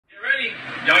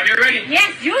Y'all get ready?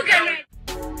 Yes, you get ready.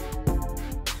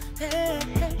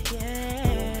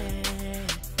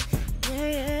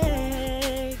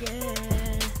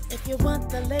 If you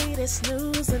want the latest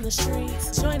news in the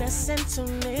streets, join us and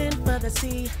tune in for the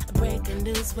tea. Breaking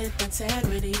news with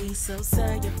integrity. So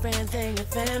tell your friends and your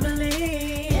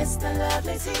family. It's the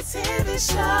Lovelyti TV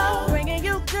show, bringing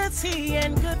you good tea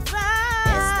and good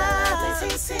vibes.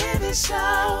 It's the Lovelyti TV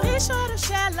show. Be sure to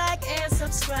share, like, and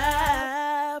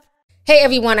subscribe. Hey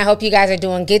everyone, I hope you guys are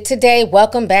doing good today.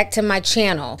 Welcome back to my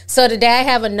channel. So today I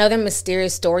have another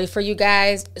mysterious story for you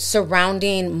guys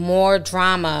surrounding more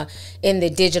drama in the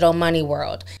digital money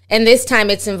world. And this time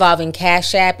it's involving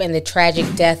Cash App and the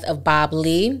tragic death of Bob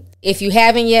Lee. If you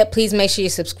haven't yet, please make sure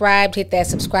you're subscribed. Hit that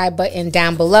subscribe button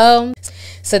down below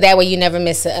so that way you never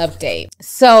miss an update.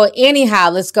 So anyhow,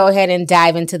 let's go ahead and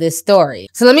dive into this story.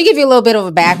 So let me give you a little bit of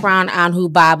a background on who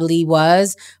Bob Lee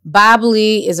was. Bob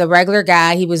Lee is a regular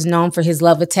guy. He was known for his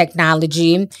love of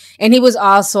technology, and he was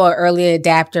also an early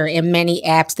adapter in many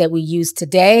apps that we use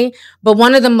today. But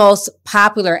one of the most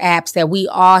popular apps that we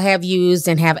all have used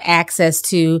and have access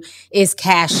to is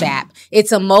Cash App.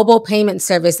 It's a mobile payment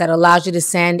service that allows you to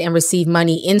send and receive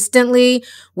money instantly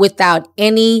without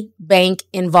any bank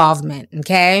involvement,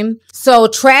 okay? So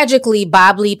tragically,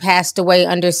 Bob Lee passed away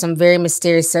under some very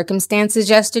mysterious circumstances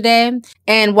yesterday.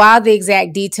 And while the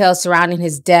exact details surrounding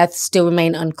his death still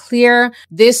remain unclear,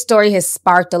 this story has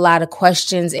sparked a lot of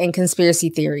questions and conspiracy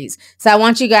theories. So I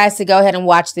want you guys to go ahead and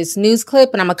watch this news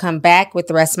clip, and I'm gonna come back with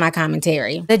the rest of my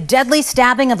commentary. The deadly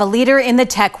stabbing of a leader in the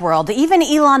tech world. Even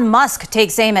Elon Musk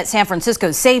takes aim at San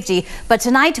Francisco's safety. But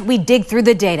tonight we dig through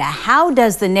the data. How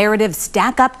does the narrative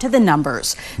stack up to the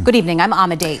numbers? Good evening, I'm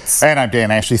Amma Dates. And I'm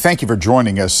Dan Ashley. Thank you for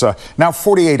joining us. Now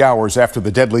 48 hours after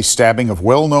the deadly stabbing of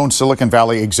well-known Silicon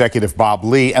Valley executive Bob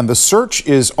Lee, and the search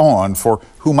is on for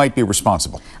who might be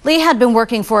responsible. Lee had been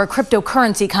working for a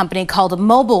cryptocurrency company called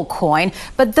MobileCoin,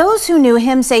 but those who knew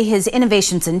him say his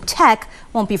innovations in tech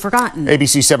won't be forgotten.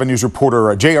 ABC 7 News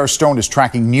reporter J.R. Stone is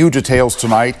tracking new details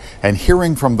tonight and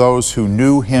hearing from those who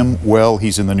knew him well.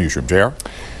 He's in the newsroom. J.R.?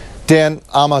 Dan,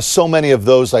 Amma, so many of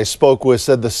those I spoke with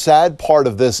said the sad part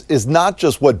of this is not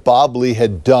just what Bob Lee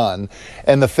had done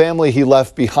and the family he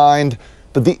left behind,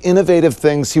 but the innovative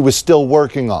things he was still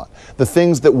working on, the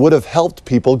things that would have helped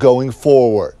people going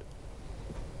forward.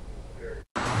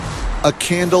 A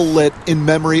candle lit in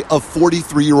memory of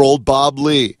 43-year-old Bob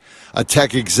Lee, a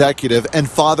tech executive and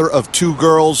father of two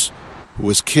girls who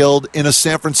was killed in a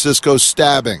San Francisco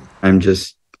stabbing. I'm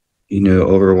just,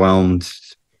 overwhelmed.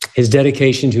 His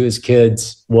dedication to his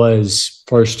kids was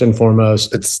first and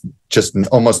foremost. It's just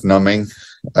almost numbing.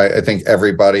 I think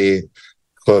everybody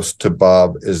close to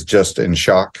Bob is just in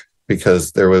shock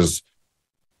because there was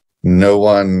no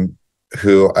one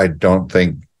who I don't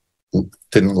think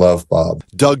didn't love Bob.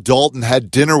 Doug Dalton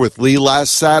had dinner with Lee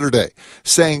last Saturday,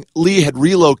 saying Lee had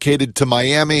relocated to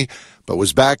Miami, but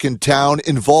was back in town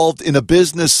involved in a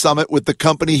business summit with the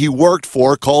company he worked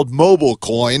for called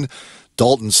MobileCoin.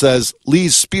 Dalton says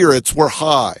Lee's spirits were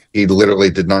high. He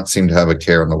literally did not seem to have a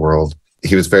care in the world.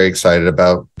 He was very excited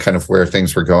about kind of where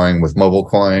things were going with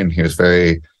MobileCoin. He was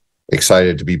very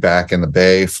excited to be back in the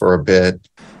Bay for a bit.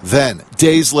 Then,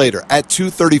 days later, at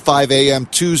 2:35 a.m.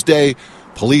 Tuesday,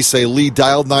 police say Lee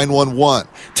dialed 911,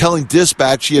 telling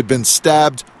dispatch he had been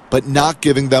stabbed, but not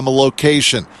giving them a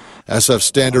location. SF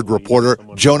Standard reporter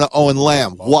Jonah Owen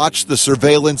Lamb watched the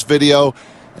surveillance video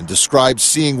and described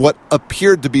seeing what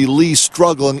appeared to be Lee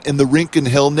struggling in the Rincon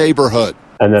Hill neighborhood.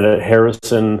 And then at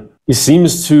Harrison, he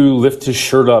seems to lift his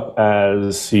shirt up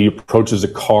as he approaches a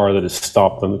car that is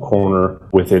stopped on the corner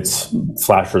with its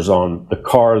flashers on. The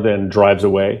car then drives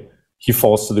away. He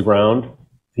falls to the ground.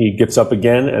 He gets up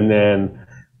again and then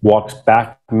walks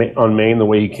back on Main the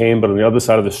way he came, but on the other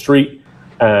side of the street,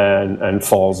 and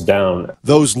falls down.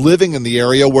 Those living in the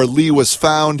area where Lee was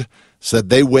found said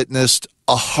they witnessed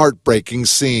a heartbreaking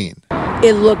scene.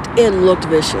 It looked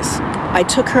vicious. I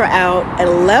took her out at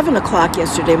 11 o'clock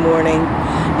yesterday morning,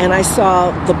 and I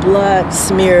saw the blood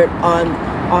smeared on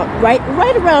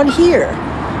right around here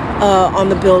on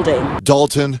the building.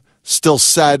 Dalton still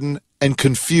saddened and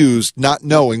confused, not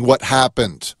knowing what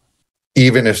happened.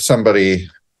 Even if somebody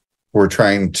were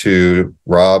trying to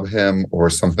rob him or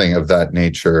something of that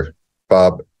nature,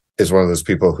 Bob is one of those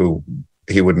people who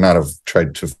he would not have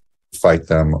tried to fight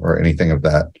them or anything of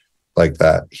that like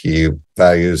that. He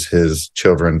values his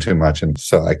children too much, and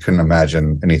so I couldn't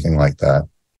imagine anything like that.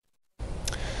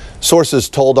 Sources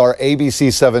told our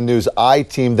ABC 7 News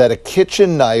I-team that a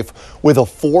kitchen knife with a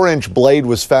 4-inch blade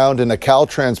was found in a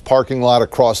Caltrans parking lot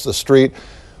across the street.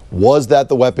 Was that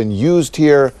the weapon used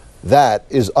here? That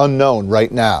is unknown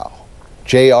right now.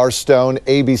 J.R. Stone,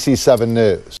 ABC 7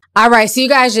 News. All right, so you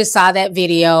guys just saw that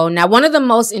video. Now, one of the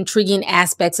most intriguing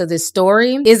aspects of this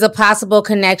story is a possible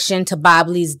connection to Bob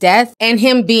Lee's death and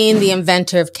him being the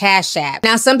inventor of Cash App.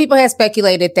 Now, some people have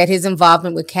speculated that his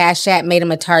involvement with Cash App made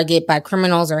him a target by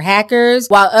criminals or hackers,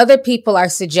 while other people are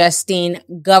suggesting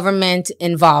government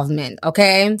involvement,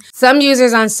 okay? Some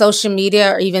users on social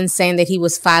media are even saying that he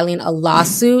was filing a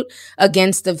lawsuit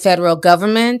against the federal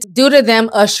government due to them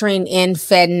ushering in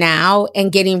FedNow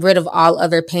and getting rid of all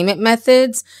other payment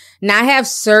methods. Now, I have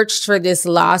searched for this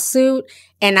lawsuit,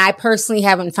 and I personally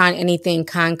haven't found anything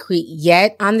concrete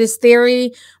yet on this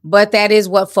theory, but that is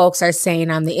what folks are saying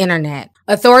on the internet.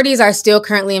 Authorities are still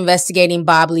currently investigating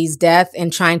Bob Lee's death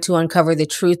and trying to uncover the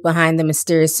truth behind the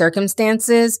mysterious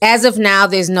circumstances. As of now,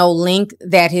 there's no link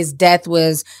that his death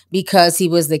was because he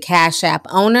was the Cash App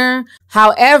owner.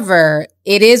 However,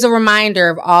 it is a reminder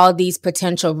of all these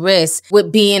potential risks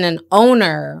with being an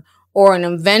owner or an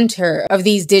inventor of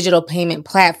these digital payment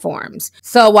platforms.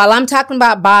 So while I'm talking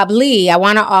about Bob Lee, I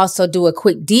want to also do a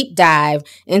quick deep dive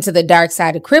into the dark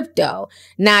side of crypto.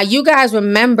 Now, you guys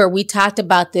remember we talked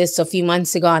about this a few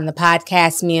months ago on the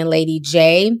podcast, me and Lady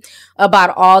J,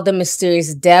 about all the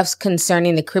mysterious deaths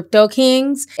concerning the crypto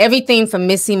kings. Everything from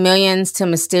missing millions to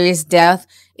mysterious death.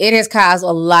 It has caused a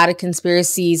lot of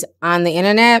conspiracies on the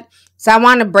internet. So I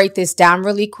want to break this down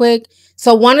really quick.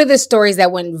 So one of the stories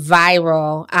that went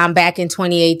viral back in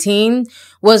 2018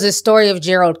 was the story of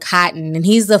Gerald Cotton, and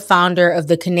he's the founder of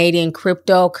the Canadian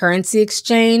cryptocurrency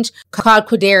exchange called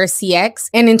Quidera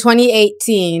CX. And in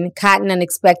 2018, Cotton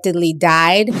unexpectedly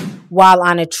died while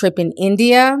on a trip in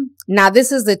India. Now,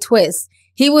 this is the twist.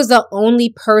 He was the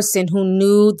only person who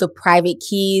knew the private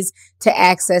keys to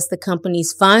access the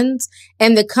company's funds,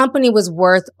 and the company was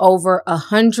worth over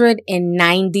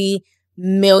 $190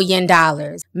 million.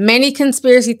 Many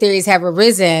conspiracy theories have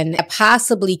arisen that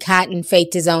possibly Cotton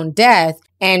faked his own death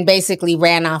and basically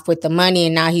ran off with the money,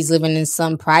 and now he's living in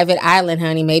some private island,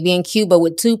 honey, maybe in Cuba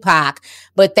with Tupac.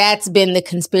 But that's been the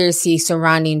conspiracy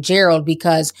surrounding Gerald,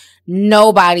 because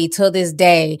nobody till this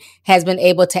day has been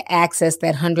able to access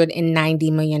that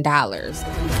 $190 million.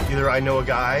 Either I know a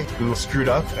guy who screwed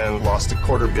up and lost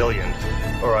 $250 million,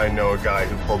 or I know a guy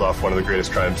who pulled off one of the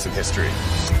greatest crimes in history.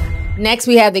 Next,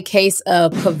 we have the case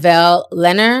of Pavel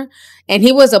Leonard, and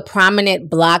he was a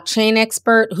prominent blockchain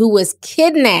expert who was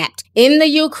kidnapped in the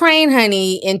Ukraine,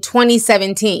 honey, in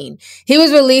 2017. He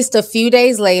was released a few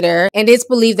days later, and it's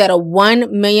believed that a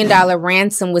 $1 million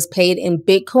ransom was paid in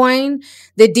Bitcoin.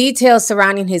 The details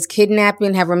surrounding his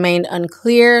kidnapping have remained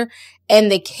unclear,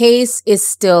 and the case is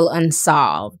still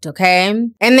unsolved, okay?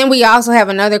 And then we also have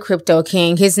another crypto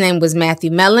king. His name was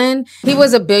Matthew Mellon. He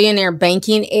was a billionaire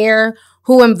banking heir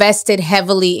who invested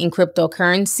heavily in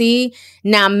cryptocurrency.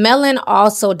 Now, Mellon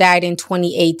also died in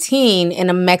 2018 in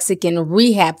a Mexican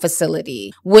rehab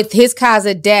facility, with his cause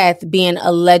of death being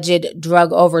alleged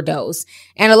drug overdose.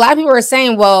 And a lot of people are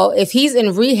saying, well, if he's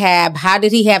in rehab, how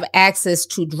did he have access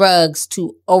to drugs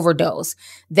to overdose?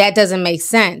 That doesn't make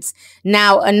sense.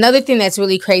 Now, another thing that's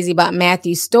really crazy about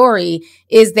Matthew's story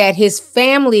is that his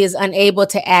family is unable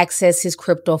to access his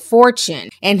crypto fortune,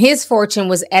 and his fortune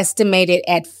was estimated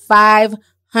at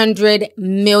 $500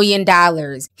 million.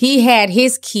 He had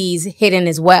his keys hidden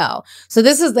as well. So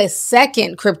this is the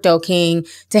second crypto king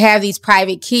to have these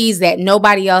private keys that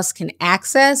nobody else can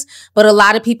access. But a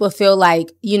lot of people feel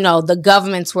like, you know, the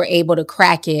governments were able to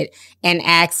crack it and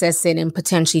access it and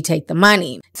potentially take the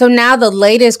money. So now the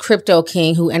latest crypto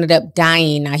king who ended up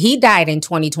dying, now he died in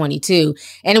 2022,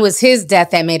 and it was his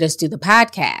death that made us do the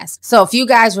podcast. So if you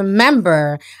guys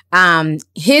remember,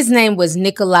 his name was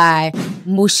Nikolai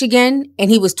Mushigan, and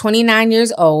he was 29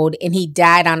 years old, and he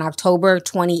died on October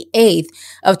 28th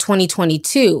of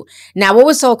 2022. Now, what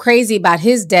was so crazy about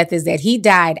his death is that he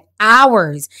died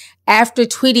hours after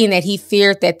tweeting that he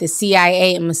feared that the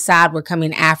CIA and Mossad were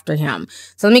coming after him.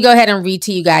 So let me go ahead and read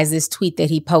to you guys this tweet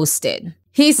that he posted.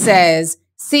 He says,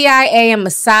 CIA and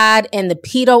Mossad and the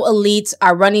pedo elites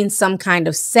are running some kind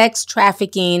of sex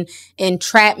trafficking,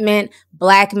 entrapment,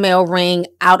 blackmail ring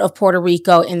out of Puerto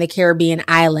Rico and the Caribbean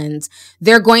islands.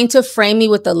 They're going to frame me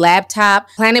with a laptop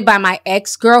planted by my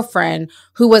ex-girlfriend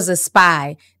who was a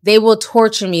spy. They will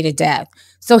torture me to death.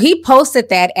 So he posted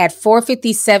that at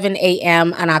 4:57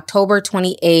 a.m. on October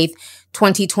 28th,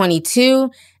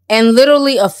 2022. And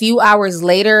literally a few hours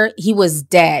later, he was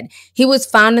dead. He was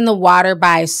found in the water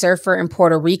by a surfer in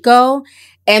Puerto Rico.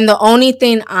 And the only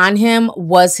thing on him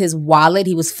was his wallet.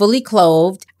 He was fully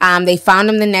clothed. They found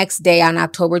him the next day on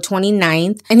October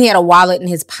 29th, and he had a wallet in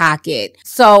his pocket.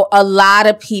 So a lot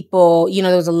of people, you know,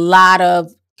 there was a lot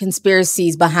of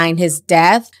conspiracies behind his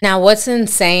death. Now, what's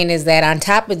insane is that on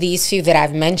top of these few that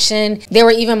I've mentioned, there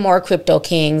were even more crypto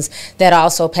kings that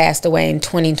also passed away in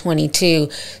 2022.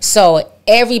 So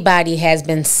everybody has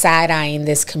been side-eyeing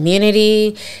this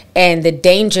community, and the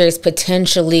danger is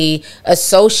potentially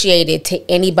associated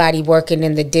to anybody working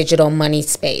in the digital money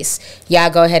space.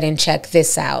 Y'all go ahead and check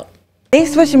this out.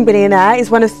 This Russian billionaire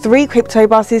is one of 3 crypto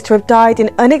bosses to have died in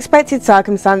unexpected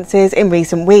circumstances in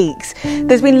recent weeks.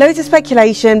 There's been loads of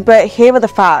speculation, but here are the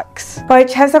facts.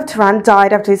 Vyacheslav Taran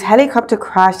died after his helicopter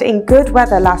crashed in good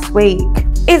weather last week.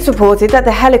 It's reported that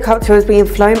the helicopter was being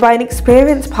flown by an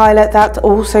experienced pilot that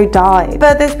also died.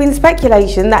 But there's been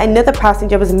speculation that another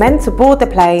passenger was meant to board the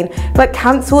plane but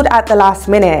cancelled at the last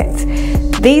minute.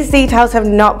 These details have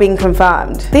not been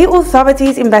confirmed. The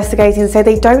authorities investigating say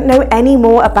they don't know any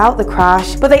more about the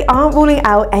crash, but they aren't ruling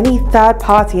out any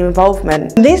third-party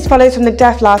involvement. This follows from the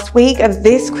death last week of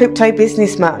this crypto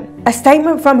businessman. A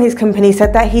statement from his company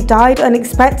said that he died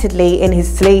unexpectedly in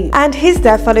his sleep, and his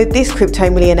death followed this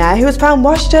crypto millionaire who was found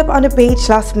washed up on a beach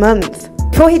last month.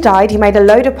 Before he died, he made a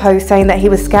load of posts saying that he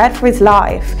was scared for his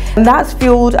life, and that's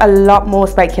fueled a lot more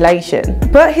speculation.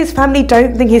 But his family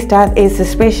don't think his death is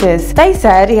suspicious. They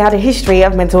said he had a history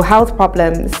of mental health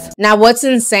problems. Now, what's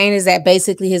insane is that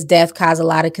basically his death caused a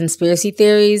lot of conspiracy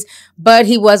theories, but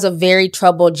he was a very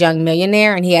troubled young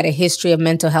millionaire and he had a history of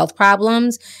mental health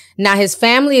problems. Now, his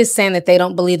family is saying that they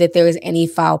don't believe that there is any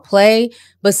foul play,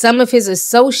 but some of his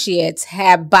associates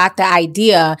have bought the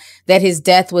idea that his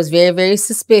death was very, very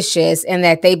suspicious and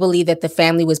that they believe that the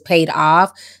family was paid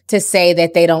off to say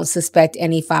that they don't suspect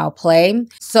any foul play.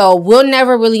 So we'll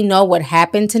never really know what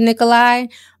happened to Nikolai,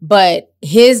 but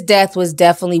his death was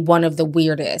definitely one of the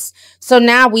weirdest. So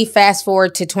now we fast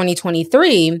forward to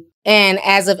 2023. And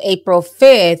as of April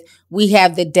 5th, we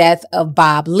have the death of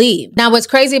Bob Lee. Now, what's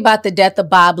crazy about the death of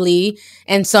Bob Lee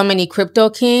and so many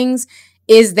crypto kings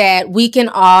is that we can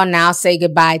all now say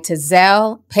goodbye to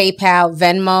Zelle, PayPal,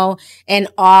 Venmo, and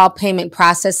all payment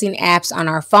processing apps on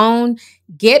our phone.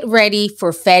 Get ready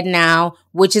for FedNow,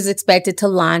 which is expected to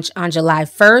launch on July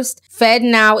 1st.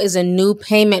 FedNow is a new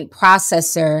payment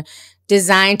processor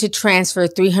designed to transfer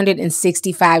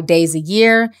 365 days a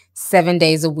year, 7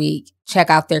 days a week. Check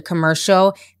out their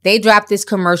commercial. They dropped this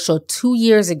commercial 2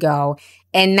 years ago,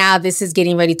 and now this is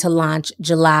getting ready to launch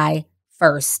July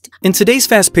 1st. In today's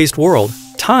fast-paced world,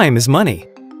 time is money.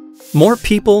 More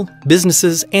people,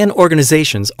 businesses, and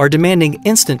organizations are demanding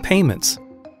instant payments.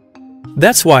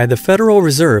 That's why the Federal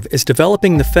Reserve is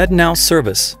developing the FedNow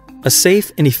service, a safe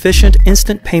and efficient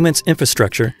instant payments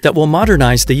infrastructure that will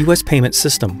modernize the U.S. payment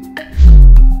system.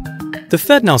 The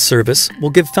FedNow service will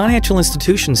give financial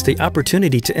institutions the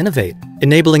opportunity to innovate,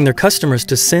 enabling their customers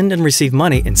to send and receive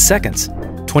money in seconds,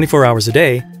 24 hours a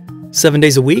day, 7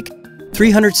 days a week,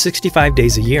 365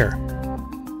 days a year.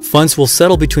 Funds will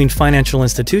settle between financial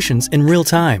institutions in real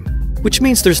time, which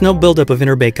means there's no buildup of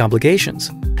interbank obligations,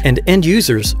 and end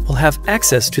users will have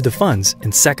access to the funds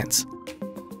in seconds.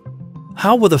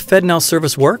 How will the FedNow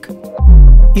service work?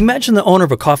 Imagine the owner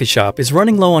of a coffee shop is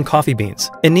running low on coffee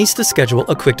beans and needs to schedule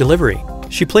a quick delivery.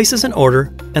 She places an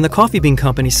order, and the coffee bean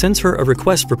company sends her a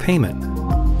request for payment.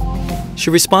 She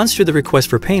responds to the request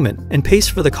for payment and pays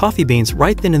for the coffee beans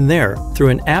right then and there through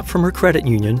an app from her credit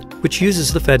union, which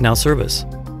uses the FedNow service.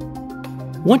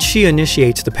 Once she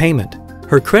initiates the payment,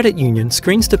 her credit union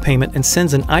screens the payment and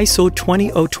sends an ISO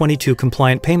 20022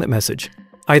 compliant payment message,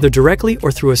 either directly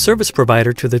or through a service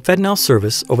provider to the FedNow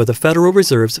service over the Federal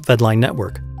Reserve's FedLine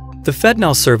network. The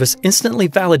FedNow service instantly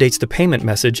validates the payment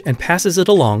message and passes it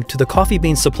along to the coffee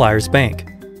bean supplier's bank.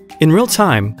 In real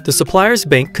time, the supplier's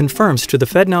bank confirms to the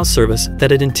FedNow service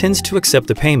that it intends to accept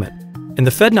the payment, and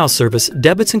the FedNow service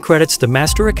debits and credits the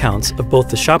master accounts of both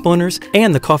the shop owners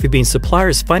and the coffee bean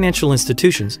supplier's financial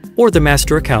institutions or the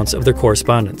master accounts of their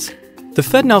correspondents. The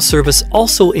FedNow service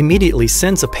also immediately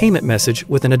sends a payment message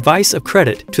with an advice of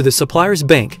credit to the supplier's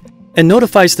bank and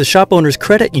notifies the shop owner's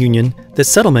credit union that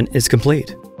settlement is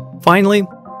complete. Finally,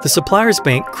 the supplier's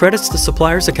bank credits the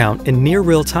supplier's account in near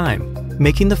real time,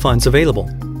 making the funds available.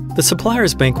 The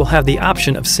supplier's bank will have the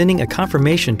option of sending a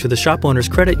confirmation to the shop owner's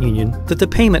credit union that the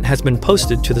payment has been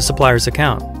posted to the supplier's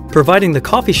account, providing the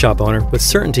coffee shop owner with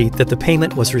certainty that the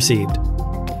payment was received.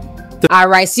 All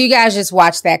right, so you guys just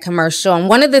watched that commercial. And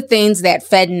one of the things that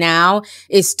FedNow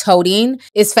is touting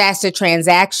is faster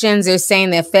transactions. They're saying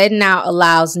that FedNow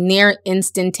allows near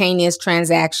instantaneous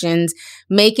transactions,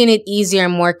 making it easier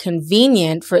and more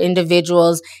convenient for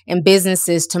individuals and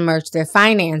businesses to merge their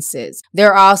finances.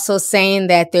 They're also saying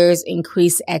that there's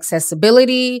increased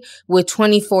accessibility with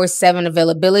 24/7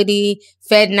 availability.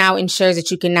 FedNow ensures that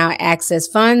you can now access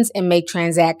funds and make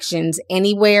transactions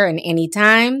anywhere and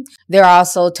anytime. They're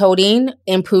also touting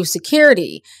improved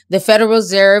security. The Federal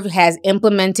Reserve has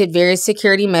implemented various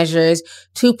security measures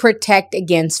to protect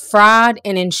against fraud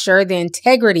and ensure the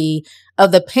integrity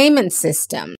of the payment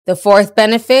system. The fourth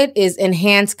benefit is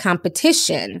enhanced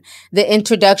competition. The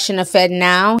introduction of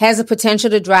FedNow has the potential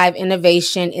to drive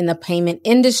innovation in the payment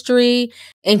industry,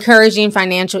 encouraging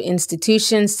financial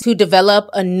institutions to develop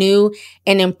a new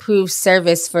and improved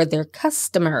service for their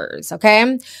customers.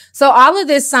 Okay. So all of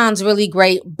this sounds really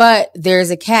great, but there's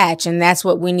a catch. And that's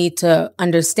what we need to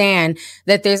understand,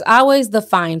 that there's always the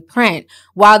fine print.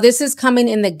 While this is coming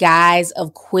in the guise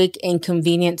of quick and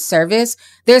convenient service,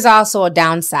 there's also a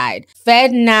downside.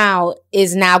 FedNow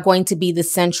is now going to be the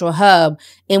central hub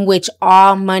in which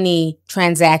all money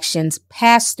transactions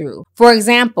pass through. For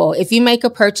example, if you make a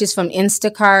purchase from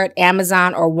Instacart,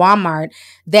 Amazon, or Walmart,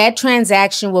 that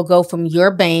transaction will go from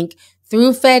your bank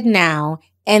through FedNow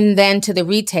and then to the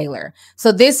retailer.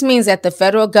 So this means that the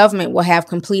federal government will have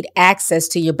complete access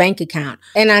to your bank account.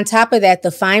 And on top of that,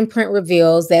 the fine print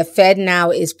reveals that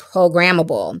FedNow is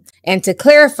programmable. And to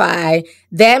clarify,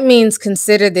 that means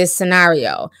consider this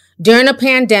scenario. During a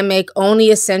pandemic,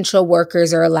 only essential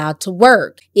workers are allowed to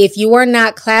work. If you are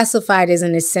not classified as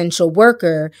an essential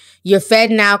worker, your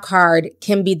FedNow card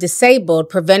can be disabled,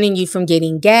 preventing you from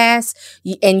getting gas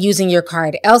and using your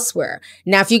card elsewhere.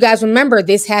 Now, if you guys remember,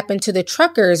 this happened to the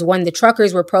truckers when the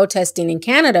truckers were protesting in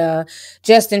Canada.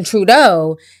 Justin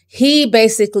Trudeau, he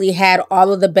basically had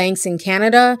all of the banks in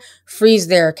Canada freeze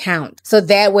their account. So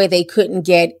that way they couldn't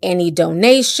get any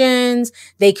donations,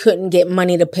 they couldn't get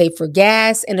money to pay for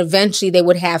gas, and eventually they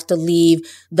would have to leave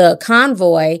the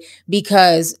convoy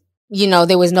because, you know,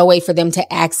 there was no way for them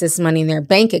to access money in their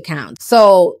bank account.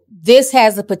 So this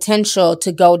has the potential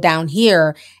to go down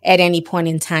here at any point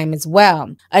in time as well.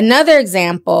 Another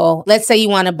example, let's say you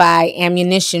want to buy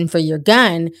ammunition for your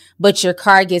gun, but your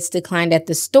card gets declined at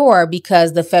the store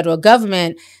because the federal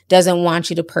government doesn't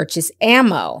want you to purchase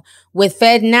ammo. With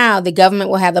FedNow, the government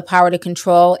will have the power to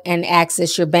control and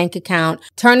access your bank account,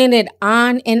 turning it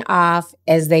on and off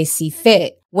as they see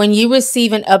fit. When you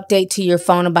receive an update to your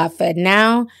phone about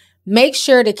FedNow, make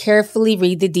sure to carefully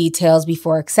read the details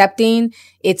before accepting.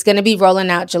 It's going to be rolling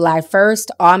out July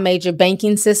 1st. All major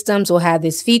banking systems will have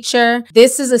this feature.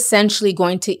 This is essentially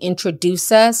going to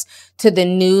introduce us to the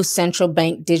new central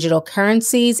bank digital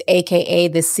currencies, aka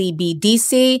the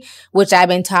CBDC, which I've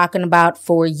been talking about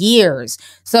for years.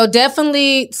 So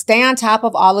definitely stay on top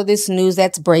of all of this news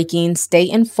that's breaking. Stay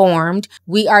informed.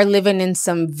 We are living in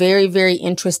some very, very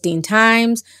interesting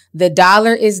times. The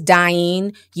dollar is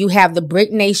dying. You have the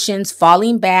BRIC nations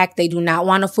falling back. They do not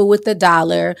want to fool with the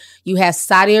dollar. You have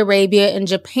Saudi Arabia and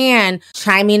Japan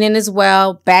chiming in as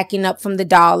well, backing up from the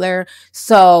dollar.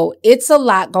 So it's a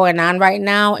lot going on right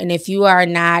now. And if you are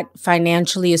not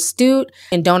financially astute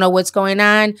and don't know what's going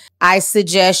on, I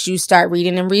suggest you start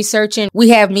reading and researching. We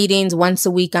have meetings once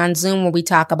a week on Zoom where we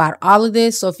talk about all of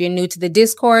this. So if you're new to the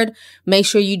Discord, make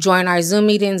sure you join our Zoom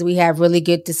meetings. We have really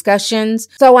good discussions.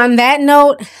 So on that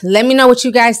note, let me know what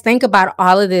you guys think about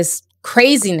all of this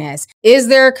craziness. Is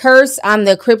there a curse on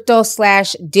the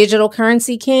crypto/digital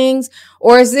currency kings,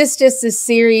 or is this just a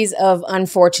series of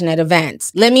unfortunate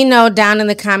events? Let me know down in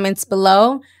the comments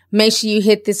below. Make sure you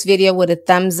hit this video with a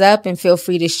thumbs up and feel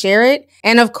free to share it.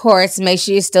 And of course, make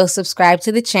sure you still subscribe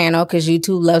to the channel because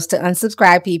YouTube loves to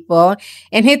unsubscribe people,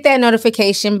 and hit that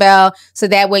notification bell so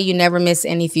that way you never miss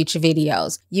any future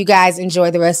videos. You guys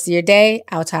enjoy the rest of your day.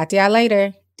 I'll talk to y'all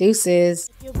later. Deuces.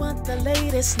 If you want the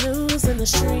latest news in the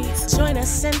streets, join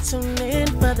us and tune in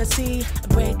for the tea.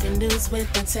 Breaking news with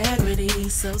integrity.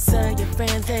 So tell your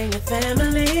friends and your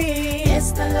family.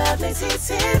 It's the Lovelyti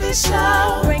TV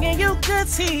show, bringing you good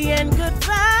tea and good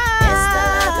vibes.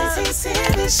 It's the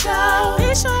Lovelyti TV show.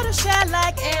 Be sure to share,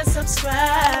 like, and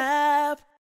subscribe.